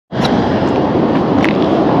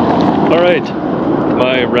Alright,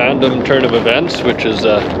 my random turn of events, which is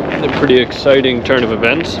a pretty exciting turn of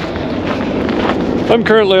events. I'm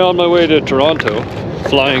currently on my way to Toronto,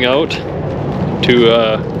 flying out to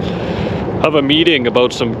have a meeting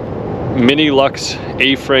about some Mini Lux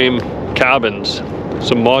A-frame cabins,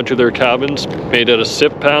 some modular cabins made out of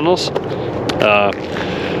SIP panels.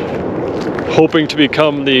 Hoping to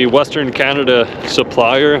become the Western Canada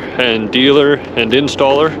supplier and dealer and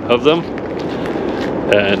installer of them,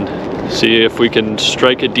 and see if we can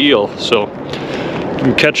strike a deal. So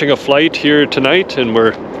I'm catching a flight here tonight, and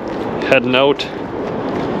we're heading out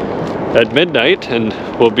at midnight, and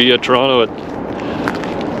we'll be at Toronto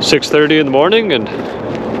at 6:30 in the morning, and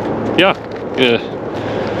yeah,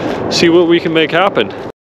 see what we can make happen.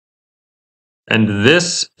 And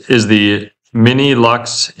this is the Mini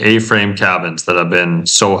Lux A-frame cabins that I've been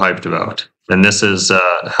so hyped about. And this is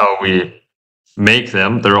how we make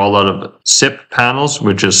them. They're all out of SIP panels,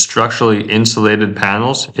 which is structurally insulated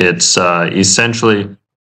panels. It's essentially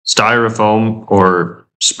styrofoam or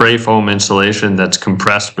spray foam insulation that's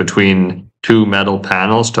compressed between two metal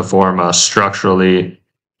panels to form a structurally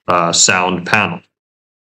sound panel.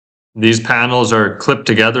 These panels are clipped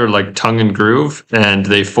together like tongue and groove, and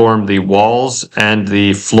they form the walls and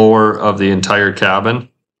the floor of the entire cabin.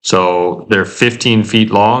 So they're 15 feet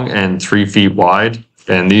long and 3 feet wide.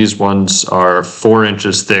 And these ones are 4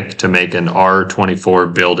 inches thick to make an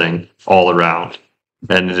R24 building all around.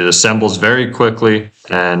 And it assembles very quickly,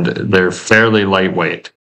 and they're fairly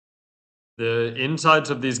lightweight. The insides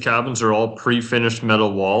of these cabins are all pre-finished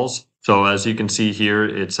metal walls. So as you can see here,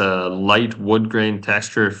 it's a light wood grain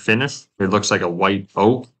texture finish. It looks like a white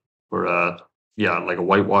oak, or like a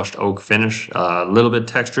whitewashed oak finish. A little bit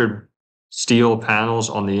textured steel panels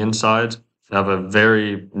on the inside. Have a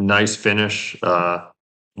very nice finish.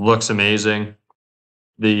 Looks amazing.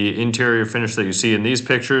 The interior finish that you see in these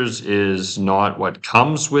pictures is not what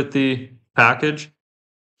comes with the package,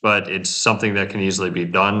 but it's something that can easily be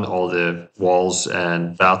done. All the walls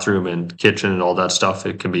and bathroom and kitchen and all that stuff,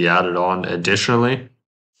 it can be added on additionally.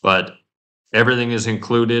 But everything is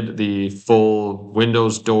included. The full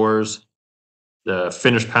windows, doors, the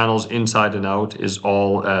finished panels inside and out is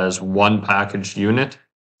all as one packaged unit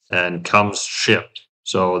and comes shipped.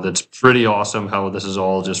 So that's pretty awesome how this is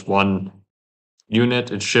all just one unit.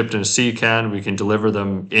 It's shipped in a C-can. We can deliver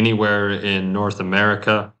them anywhere in North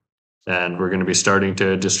America. And we're going to be starting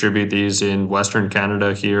to distribute these in Western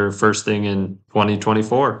Canada here first thing in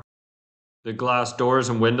 2024. The glass doors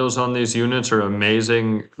and windows on these units are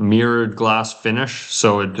amazing mirrored glass finish.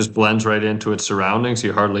 So it just blends right into its surroundings.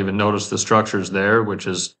 You hardly even notice the structures there, which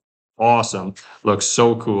is awesome. Looks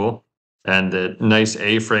so cool. And the nice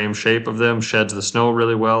A-frame shape of them sheds the snow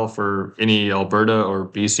really well for any Alberta or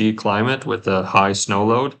BC climate with a high snow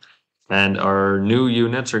load. And our new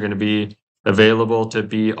units are going to be available to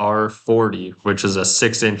be R40, which is a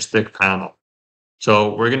 6-inch thick panel.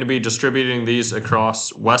 So we're going to be distributing these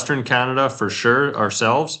across Western Canada for sure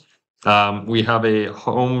ourselves. We have a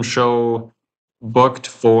home show booked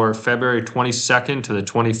for February 22nd to the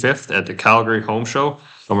 25th at the Calgary Home Show.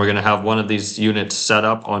 And we're going to have one of these units set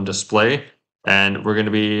up on display. And we're going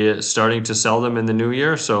to be starting to sell them in the new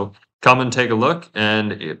year. So come and take a look.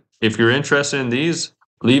 And if you're interested in these,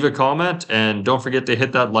 leave a comment and don't forget to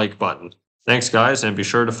hit that like button. Thanks, guys, and be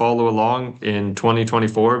sure to follow along in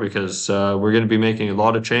 2024 because we're going to be making a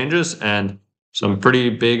lot of changes and some pretty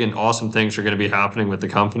big and awesome things are going to be happening with the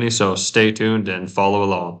company. So stay tuned and follow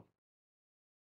along.